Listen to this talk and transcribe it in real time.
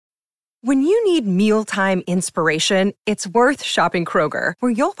When you need mealtime inspiration, it's worth shopping Kroger,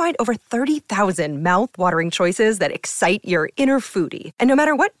 where you'll find over 30,000 mouth-watering choices that excite your inner foodie. And no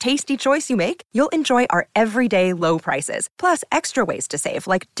matter what tasty choice you make, you'll enjoy our everyday low prices, plus extra ways to save,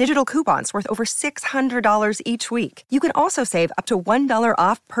 like digital coupons worth over $600 each week. You can also save up to $1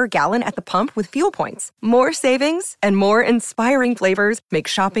 off per gallon at the pump with fuel points. More savings and more inspiring flavors make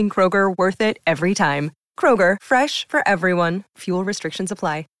shopping Kroger worth it every time. Kroger, fresh for everyone. Fuel restrictions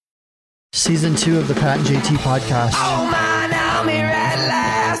apply. Season 2 of the Pat and JT podcast. Oh man, I'm here at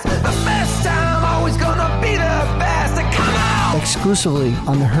last. The best time, always gonna be the best. Come on! Exclusively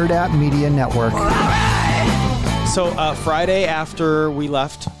on the Herd App Media Network. All right. So Friday after we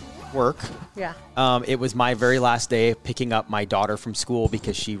left work, it was my very last day of picking up my daughter from school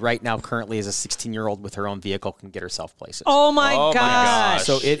because she right now currently is a 16-year-old with her own vehicle, can get herself places. Oh my gosh.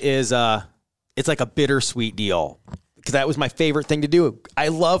 So it is it's like a bittersweet deal. Because that was my favorite thing to do. I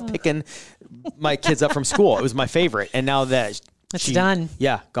love picking my kids up from school. It was my favorite. And now that it's done.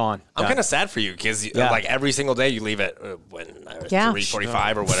 Yeah, gone. I'm kind of sad for you because like every single day you leave at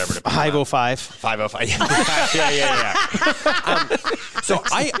 3:45 or whatever. 5:05. 5:05. Yeah. So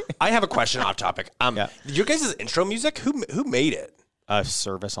I have a question off topic. Your guys' intro music, who made it?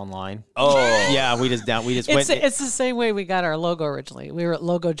 Service online. Oh, yeah. We just went. It's the same way we got our logo originally. We were at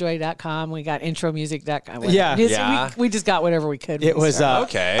logojoy.com. We got intromusic.com. Yeah. We just got whatever we could. It was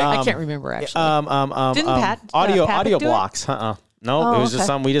okay. I can't remember actually. Didn't Pat audio do blocks? No, it was just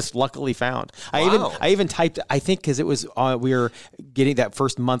something we just luckily found. Wow. I even typed. I think because it was we were getting that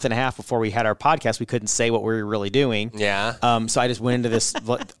first month and a half before we had our podcast, we couldn't say what we were really doing. Yeah. So I just went into this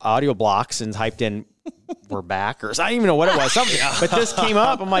audio blocks and typed in "we're back" or I don't even know what it was. Something, but this came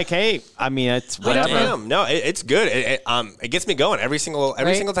up. I'm like, hey, I mean, it's whatever. Damn. No, it's good. It gets me going every single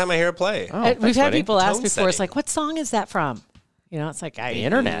time I hear it play. We've had people ask Tone before. setting. It's like, what song is that from? You know, it's like The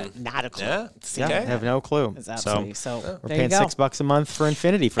internet. Not a clue. Yeah. Yeah, I have no clue. Absolutely. So we're there paying you go. $6 a month for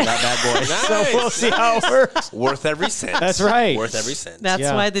Infinity for that bad boy. Nice, So we'll see how it works. Worth every cent. That's right. Worth every cent. That's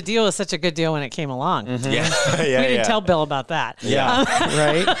Yeah. why the deal was such a good deal when it came along. Yeah. We didn't tell Bill about that. Yeah,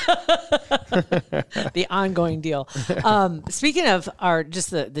 right. The ongoing deal. Speaking of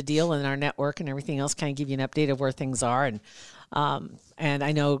the deal and our network and everything else, kind of give you an update of where things are. And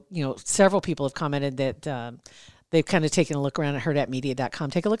I know, several people have commented that they've kind of taken a look around at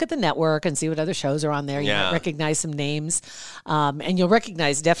herdatmedia.com. Take a look at the network and see what other shows are on there. You might recognize some names. And you'll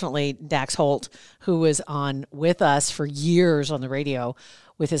recognize definitely Dax Holt, who was on with us for years on the radio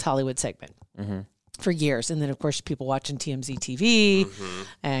with his Hollywood segment. Mm-hmm. For years. And then, of course, people watching TMZ TV. Mm-hmm.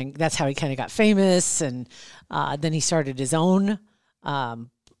 And that's how he kind of got famous. And then he started his own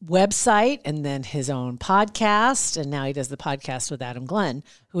website and then his own podcast. And now he does the podcast with Adam Glenn,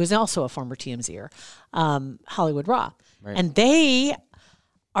 who is also a former TMZer, Hollywood Raw. Right. And they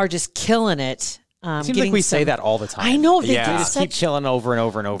are just killing it. It seems like we say that all the time. I know. They just keep chilling over and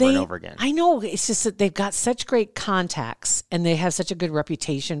over and over and over again. I know. It's just that they've got such great contacts and they have such a good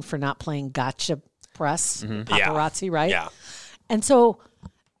reputation for not playing gotcha press, paparazzi, right? Yeah. And so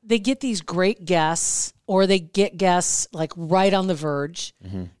they get these great guests or they get guests like right on the verge,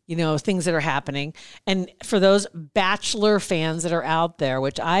 things that are happening. And for those Bachelor fans that are out there,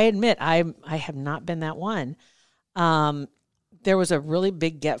 which I admit I have not been that one, there was a really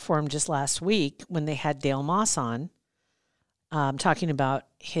big get for him just last week when they had Dale Moss on, talking about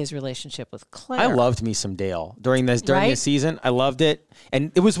his relationship with Claire. I loved me some Dale during this season. I loved it,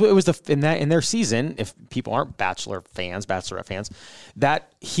 and it was in their season. If people aren't Bachelorette fans,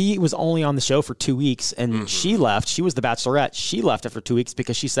 that he was only on the show for 2 weeks, and she left. She was the Bachelorette. She left after 2 weeks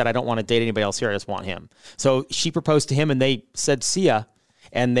because she said, "I don't want to date anybody else here. I just want him." So she proposed to him, and they said, "See ya,"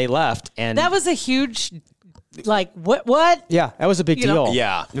 and they left. And that was a huge. Like, what? Yeah, that was a big deal.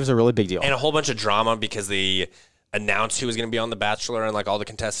 Yeah. It was a really big deal. And a whole bunch of drama because they announced who was going to be on The Bachelor and like all the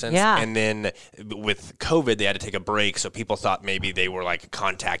contestants. Yeah. And then with COVID, they had to take a break. So people thought maybe they were like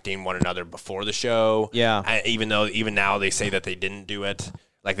contacting one another before the show. Yeah. Even now they say that they didn't do it,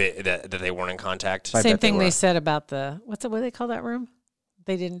 like that they weren't in contact. Same thing they said about what do they call that room?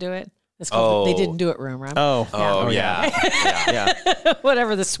 They didn't do it. It's called the They Didn't Do It room, right? Yeah.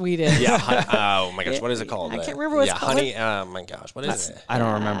 Whatever the suite is. Yeah. Oh my gosh, what is it called? I can't remember what it's called. Honey. Oh my gosh, what is it? I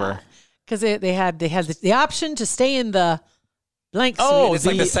don't remember. Because they had the option to stay in the blank Oh, suite. It's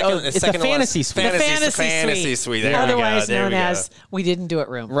like the second. it's the fantasy suite. The fantasy suite. There otherwise we go. known as we didn't do it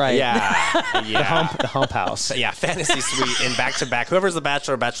room. Right. Yeah. The hump house. Yeah, fantasy suite and back to back. Whoever's the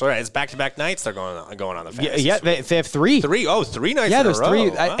bachelor or bachelorette, it's back to back nights. They're going on the fantasy. Yeah, suite. they have three. 3 nights. Yeah, in there's a row. three,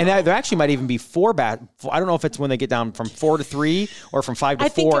 Wow. and there actually might even be four. I don't know if it's when they get down from 4 to 3 or from 5 to I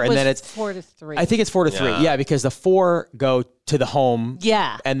think 4, it and was then it's 4 to 3. I think it's 4 to 3. Yeah, because the 4 go to the home.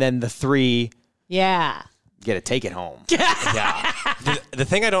 Yeah. and then the 3 Yeah. get to take it home. Yeah. The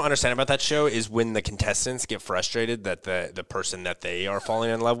thing I don't understand about that show is when the contestants get frustrated that the person that they are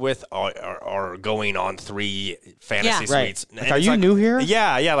falling in love with are going on 3 fantasy Right. suites. Like, are you new here?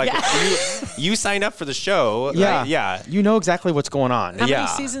 Yeah. Like you signed up for the show. Yeah, right? Yeah. You know exactly what's going on. How Yeah. many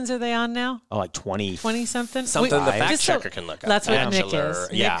seasons are they on now? Oh, like 20. 20 something? Something the fact just checker can look up. That's what Bachelor, Nick is.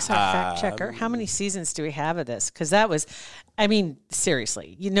 yeah. Nick's our fact checker. How many seasons do we have of this? Because that was, I mean,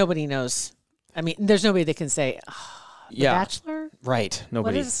 seriously, nobody knows. I mean, there's nobody that can say, The Bachelor? Right.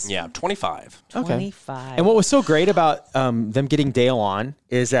 Nobody. What is Yeah, 25. 25? And what was so great about them getting Dale on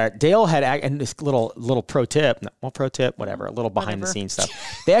is that Dale had, and this little pro tip, whatever, a little behind the scenes stuff.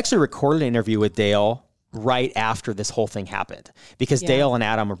 They actually recorded an interview with Dale right after this whole thing happened because Dale and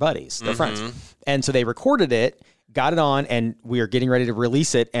Adam are buddies, they're friends, and so they recorded it, got it on, and we are getting ready to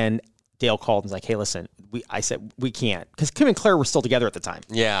release it. And Dale called and was like, "Hey, listen, I said we can't," because Kim and Claire were still together at the time.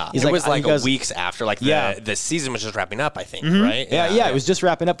 Yeah. He's it was like he goes, weeks after. Like Yeah. the season was just wrapping up, I think, right? Yeah, it was just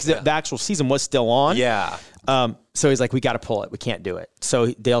wrapping up because the actual season was still on. Yeah. So he's like, "We got to pull it. We can't do it." So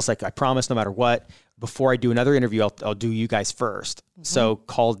Dale's like, "I promise, no matter what, before I do another interview, I'll do you guys first." So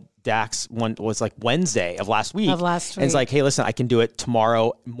called Dax was like Wednesday of last week. And it's like, "Hey, listen, I can do it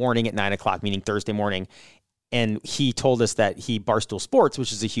tomorrow morning at 9:00, meaning Thursday morning." And he told us that Barstool Sports,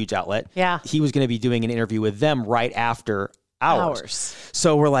 which is a huge outlet, he was going to be doing an interview with them right after ours.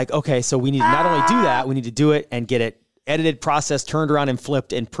 So we're like, okay, so we need to not only do that, we need to do it and get it edited, processed, turned around and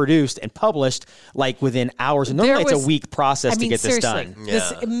flipped and produced and published like within hours. And normally it's a week process to get this done.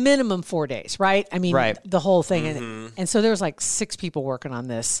 This minimum 4 days, right? I mean, the whole thing. And so there was like 6 people working on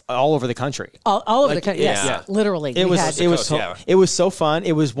this. All over the country. All over the country. Yes, literally. It was so fun.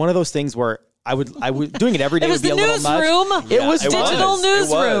 It was one of those things where I would doing it every day. It was would be the a little newsroom. much. It was digital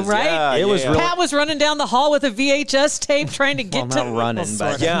newsroom, right? Yeah, it was. Really, Pat was running down the hall with a VHS tape trying to get well, not running,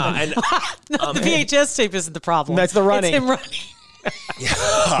 but Yeah. And no, the VHS tape isn't the problem. That's the running. It's him running.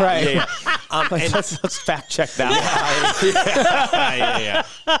 right. and let's fact check that.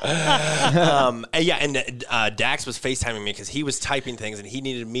 And Dax was FaceTiming me because he was typing things and he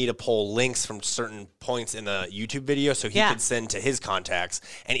needed me to pull links from certain points in the YouTube video so he could send to his contacts.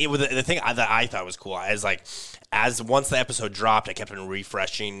 And it was the thing that I thought was cool as once the episode dropped, I kept on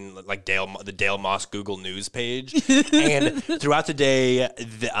refreshing like the Dale Moss Google News page, and throughout the day,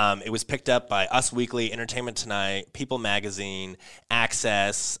 it was picked up by Us Weekly, Entertainment Tonight, People Magazine,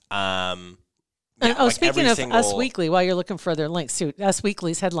 Access. Speaking of Us Weekly, while you're looking for their links to Us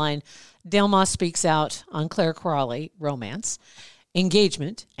Weekly's headline, Dale Moss speaks out on Claire Crawley romance,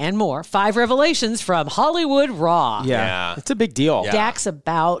 engagement, and more. 5 revelations from Hollywood Raw. Yeah. It's a big deal. Yeah. Dax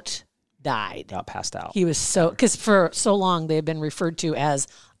about died. Got passed out. He was because for so long they had been referred to as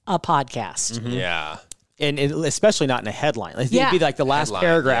a podcast. Mm-hmm. Yeah. And especially not in a headline. It'd be like the last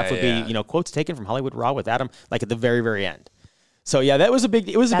paragraph would be, quotes taken from Hollywood Raw with Adam, like at the very, very end. So yeah, that was a big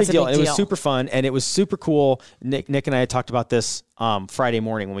deal. And it was super fun and it was super cool. Nick and I had talked about this Friday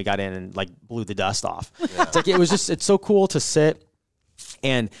morning when we got in and like blew the dust off. Yeah. It's like it's so cool to sit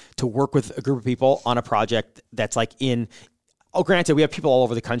and to work with a group of people on a project that's like granted, we have people all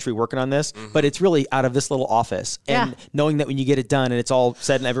over the country working on this, but it's really out of this little office. And knowing that when you get it done and it's all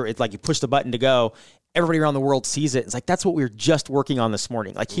said and it's like you push the button to go, everybody around the world sees it. It's like, that's what we were just working on this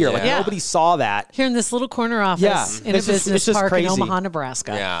morning. Like here, like nobody saw that. Here in this little corner office in a business park in Omaha,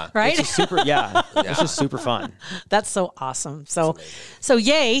 Nebraska. Yeah. Right? It's just super, it's just super fun. That's so awesome. So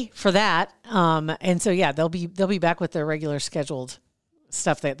yay for that. And so, they'll be back with their regular scheduled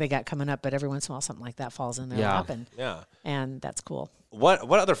stuff that they got coming up, but every once in a while something like that falls in their lap, and that's cool. What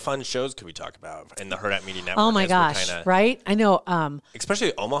other fun shows could we talk about in the Herd at Media Network? Oh my gosh, right? I know.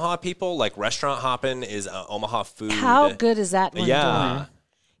 Especially Omaha people, like Restaurant Hoppin' is Omaha food. How good is that one doing?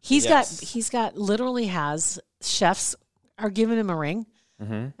 He's got literally has chefs are giving him a ring.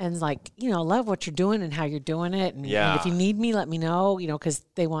 And like, love what you're doing and how you're doing it. And if you need me, let me know, because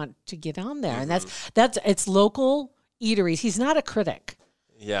they want to get on there. And that's it's local eateries. He's not a critic.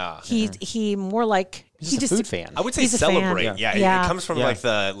 Yeah. He more like he's just a food fan. I would say celebrate. Yeah. It comes from like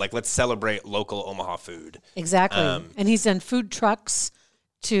let's celebrate local Omaha food. Exactly. And he's done food trucks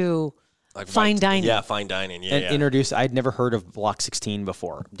to Like fine dining. Yeah, fine dining. Yeah, and yeah. introduced. I'd never heard of Block 16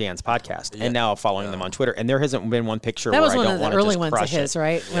 before, Dan's podcast, and now following them on Twitter. And there hasn't been one picture That where was I one don't of the want to early just ones of crush his, it.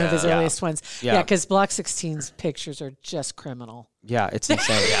 right? One of his earliest ones. Yeah. Yeah, because Block 16's pictures are just criminal. Yeah, it's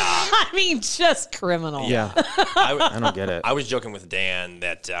insane. I mean, just criminal. Yeah, I don't get it. I was joking with Dan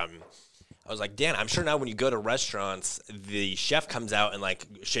that I was like, Dan, I'm sure now when you go to restaurants, the chef comes out and like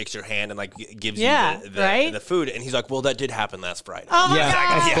shakes your hand and like gives you the food, and he's like, well, that did happen last Friday. Oh my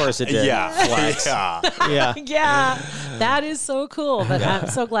God. Of course it did. Yeah, Flex. Yeah. Yeah, that is so cool. But I'm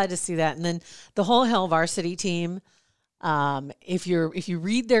so glad to see that. And then the whole Hail Varsity team. If you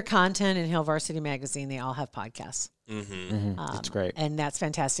read their content in Hail Varsity magazine, they all have podcasts. That's great. And that's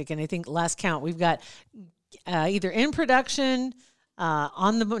fantastic. And I think last count we've got either in production,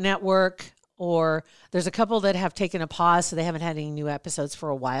 on the network, or there's a couple that have taken a pause, so they haven't had any new episodes for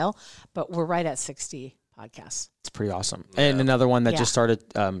a while. But we're right at 60 podcasts. It's pretty awesome. And another one that just started,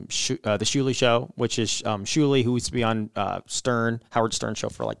 the Shuley Show, which is Shuley, who used to be on Howard Stern show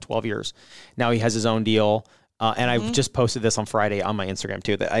for like 12 years. Now he has his own deal. And I just posted this on Friday on my Instagram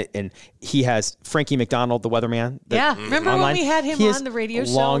too. And he has Frankie McDonald, the weatherman. Remember when we had him on the radio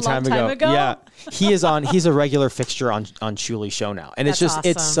show a long time ago? Yeah, he is on. He's a regular fixture on Shuley's show now, and it's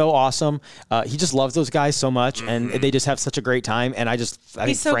That's so awesome. He just loves those guys so much, and they just have such a great time. And I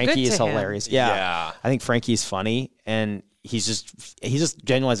think so Frankie good is to him. hilarious. Yeah, I think Frankie's funny, and he just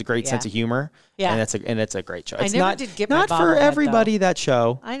genuinely has a great sense of humor. Yeah. and it's a great show. It's never not, did get my not for bobblehead, everybody, that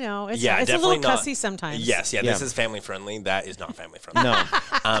show. I know. It's Yeah, it's a definitely little not. cussy sometimes. Yes, this is family friendly. That is not family friendly.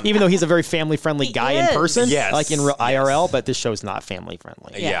 No, even though he's a very family friendly guy in is. person, Yes, like in real IRL, but this show's not family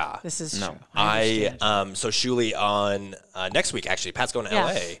friendly. Yeah. This is true. I so Shuley on next week actually. Pat's going to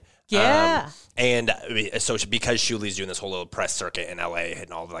LA. Yeah. And so because Shuley's doing this whole little press circuit in LA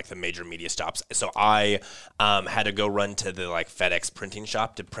and all the major media stops, so I had to go run to the FedEx printing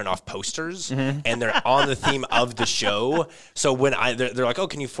shop to print off posters, and they're on the theme of the show. So when they're like, "Oh,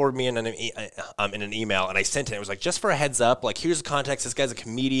 can you forward me in an email?" And I sent it. It was like, just for a heads up, here's the context. This guy's a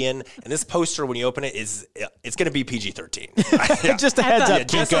comedian, and this poster, when you open it, it's going to be PG-13. Just a heads up,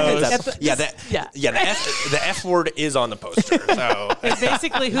 just a heads up. The F word is on the poster. So It's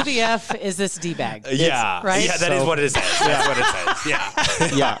basically who the F is this D-bag. Right? Yeah, that is what it says. That's what it says.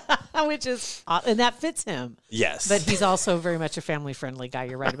 Yeah. Yeah. Which is, and that fits him. Yes. But he's also very much a family friendly guy.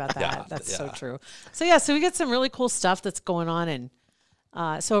 You're right about that. That's so true. So we get some really cool stuff that's going on,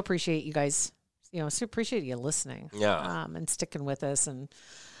 and so appreciate you guys, so appreciate you listening. Yeah. And sticking with us and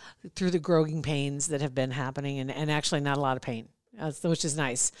through the growing pains that have been happening, and actually not a lot of pain. Which is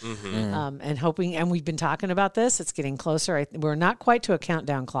nice, and hoping. And we've been talking about this. It's getting closer. We're not quite to a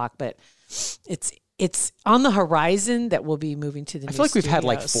countdown clock, but it's on the horizon that we'll be moving to the. I new feel like we've had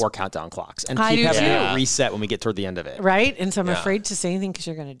studios. 4 countdown clocks, and I keep do having too. to reset when we get toward the end of it. Right, and so I'm afraid to say anything because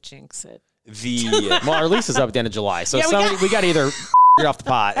you're going to jinx it. Well, our lease is up at the end of July, so we got to either get off the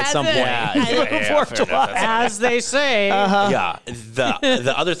pot at some point before July, as they say. Yeah.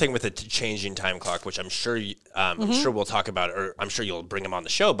 The other thing with the changing time clock, which I'm sure we'll talk about, or I'm sure you'll bring him on the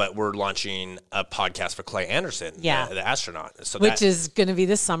show, but we're launching a podcast for Clay Anderson, the astronaut, so which is going to be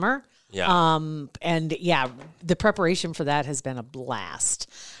this summer. Yeah. And the preparation for that has been a blast.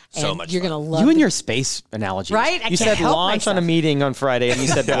 So and much you're fun. going to love You and your space analogies. Right? I You can't said help launch on a myself. meeting on Friday, and you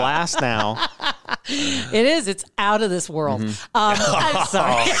said blast now. It is. It's out of this world. I'm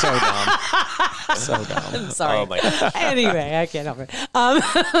sorry. So dumb. So dumb. I'm sorry. Oh my God. Anyway, I can't help it.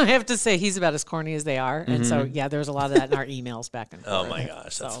 I have to say he's about as corny as they are, and so there's a lot of that in our emails back and forth. Oh my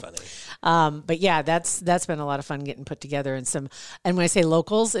gosh, that's funny. But that's been a lot of fun getting put together, and when I say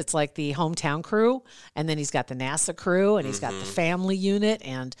locals, it's like the hometown crew, and then he's got the NASA crew, and he's got the family unit,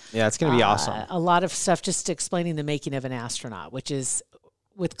 and Yeah, it's going to be awesome. a lot of stuff just explaining the making of an astronaut, which is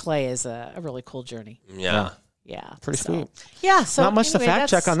with Clay is a really cool journey. Yeah. Yeah, Pretty sweet. Yeah, so Not much to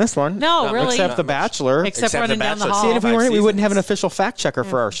fact check on this one. No, really. Except The Bachelor. Except Except running The down the Bachelor. hall. See, and if we 5 weren't, we wouldn't have an seasons. official fact checker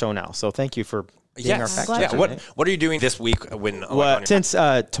for our show now. So thank you for being our fact glad checker. you What are you doing this week when Since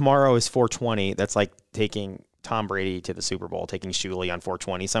tomorrow is 420, that's like taking Tom Brady to the Super Bowl, taking Shuley on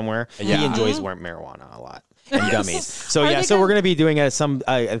 420 somewhere. Yeah. He enjoys marijuana a lot. And gummies. So Are they so we're good? going to be doing I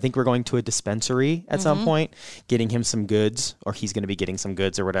think we're going to a dispensary at some point, getting him some goods, or he's going to be getting some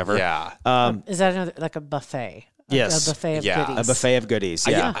goods or whatever. Yeah. Is that another, like a buffet? Yes. A buffet of Yeah. goodies. A buffet of goodies.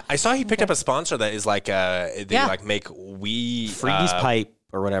 Yeah. I saw he picked up a sponsor that is like they make weed Freeze pipe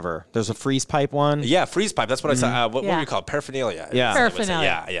or whatever. There's a freeze pipe one. Yeah, freeze pipe. That's what I saw. What do you call it? Paraphernalia? Yeah.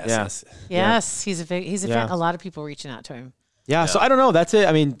 Paraphernalia. Yeah. Yes. Yes, he's a Yeah. fan. A lot of people reaching out to him. Yeah, so I don't know. That's it.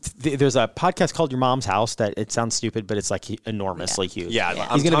 I mean, there's a podcast called Your Mom's House that it sounds stupid, but it's like enormously huge. Yeah,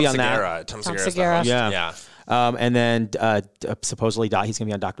 he's going to be on that. Tom Segura's the host. Yeah. And then supposedly he's going to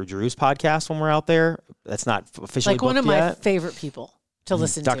be on Dr. Drew's podcast when we're out there. That's not officially like one of yet. my favorite people to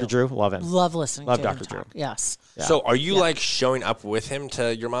listen Dr. to. Drew, love him. Love listening to Dr. him Drew. talk. Yes. Yeah. So are you like showing up with him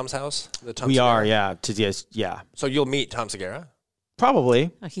to Your Mom's House? We are, yeah. Yeah. So you'll meet Tom Segura? Probably.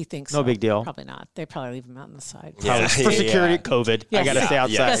 He thinks no big deal. Probably not. They probably leave him out on the side. Yeah. For security, COVID. Yes. I got to stay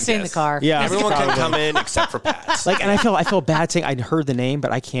outside. You got to stay in the car. Yeah. Everyone can come in except for Pat. And I feel bad saying I heard the name,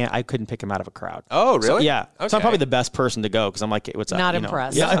 but I couldn't pick him out of a crowd. Oh, really? So, yeah. Okay. So I'm probably the best person to go because I'm like, what's up? Not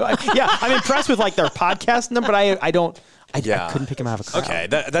impressed. Yeah. I'm impressed with like their podcast and them, but I couldn't pick him out of a crowd. Okay,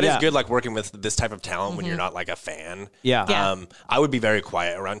 that is good. Like working with this type of talent when you're not like a fan. Yeah. I would be very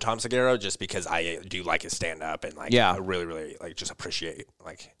quiet around Tom Segura just because I do like his stand up and like I really, really like just appreciate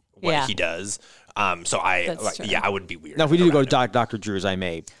like what he does. So I would be weird. Now, if we do go to Dr. Drew's, I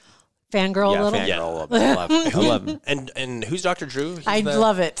may fangirl a little. I love him. And who's Dr. Drew? I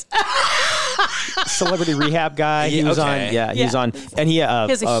love it. Celebrity rehab guy. He was on. He was on, and he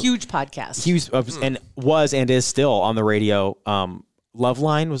has a huge podcast. He was and is still on the radio.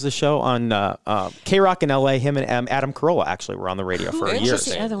 Loveline was the show on K-Rock in LA. Him and Adam Carolla actually were on the radio for a year. What's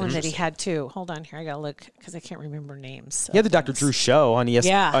the other one that he had too? Hold on here, I gotta look because I can't remember names. He had the Dr. Drew show on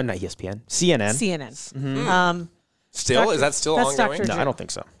ESPN. Not ESPN. CNN. CNN. Is that still ongoing? No, I don't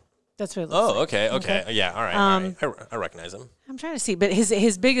think so. That's what it looks like. Okay. Yeah, all right. I recognize him. I'm trying to see, but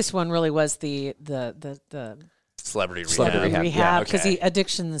his biggest one really was the Celebrity rehab because he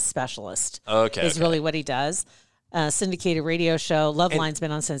addiction specialist. Okay, is really what he does. Syndicated radio show. Loveline's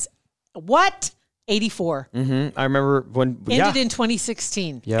been on since 84. Mm-hmm. I remember when ended in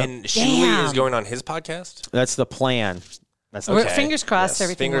 2016. Yeah, and Shuli is going on his podcast. That's the plan. That's fingers crossed.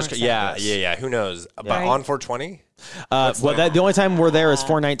 Everything. Yeah. Who knows? But on 420. The only time we're there is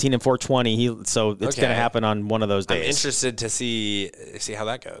 419 and 420. So it's going to happen on one of those days. I'm interested to see how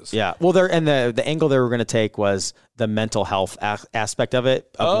that goes. Yeah. Well, the angle they were going to take was the mental health aspect of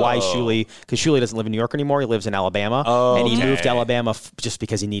it, of why Shuli, because Shuli doesn't live in New York anymore. He lives in Alabama, and he moved to Alabama just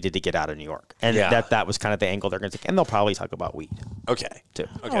because he needed to get out of New York, and that was kind of the angle they're going to take. And they'll probably talk about weed. Okay. Too.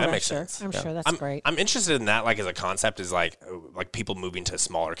 Okay, that makes sense. I'm sure that's great. I'm interested in that, like as a concept, is like people moving to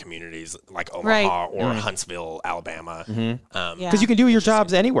smaller communities like Omaha or Huntsville, Alabama. Because you can do your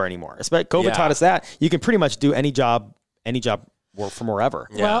jobs anywhere anymore. COVID taught us that you can pretty much do any job work from wherever.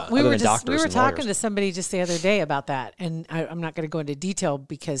 Well, we were talking to somebody just the other day about that, and I'm not going to go into detail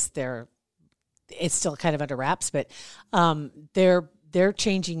because it's still kind of under wraps, but they're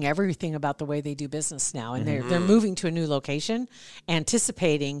changing everything about the way they do business now, and they're moving to a new location,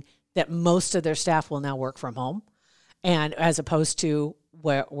 anticipating that most of their staff will now work from home, and as opposed to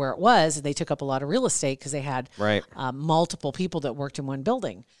where it was, they took up a lot of real estate because they had multiple people that worked in one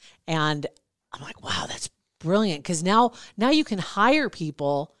building. And I'm like, wow, that's brilliant. Because now you can hire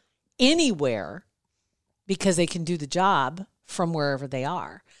people anywhere because they can do the job from wherever they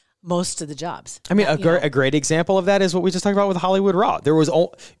are. Most of the jobs. I mean, a great example of that is what we just talked about with Hollywood Raw.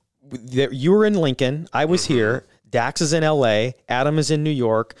 You were in Lincoln. I was here. Dax is in LA, Adam is in New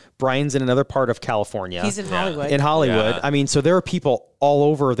York, Brian's in another part of California. He's in Hollywood. Yeah. I mean, so there are people all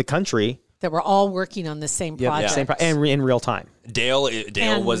over the country that were all working on the same project. And in real time. Dale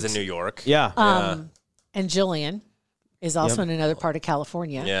was in New York. Yeah. And Jillian is also in another part of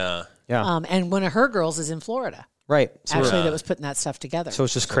California. Yeah. And one of her girls is in Florida. Right. So that was putting that stuff together. So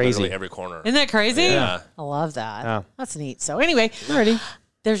it's just crazy. Every corner. Isn't that crazy? Yeah. I love that. Yeah. That's neat. So anyway,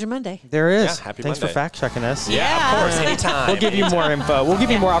 there's your Monday. There is. Yeah, happy Thanks Monday. for fact checking us. Yeah, of course. Anytime. We'll give you more info. We'll give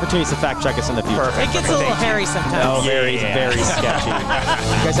you more opportunities to fact check us in the future. It gets a little hairy sometimes. Oh, very sketchy.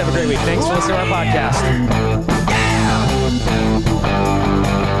 You guys have a great week. Thanks for listening to our podcast.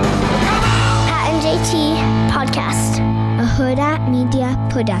 Pat and JT Podcast, a Hurrdat Media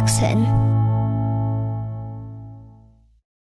Production.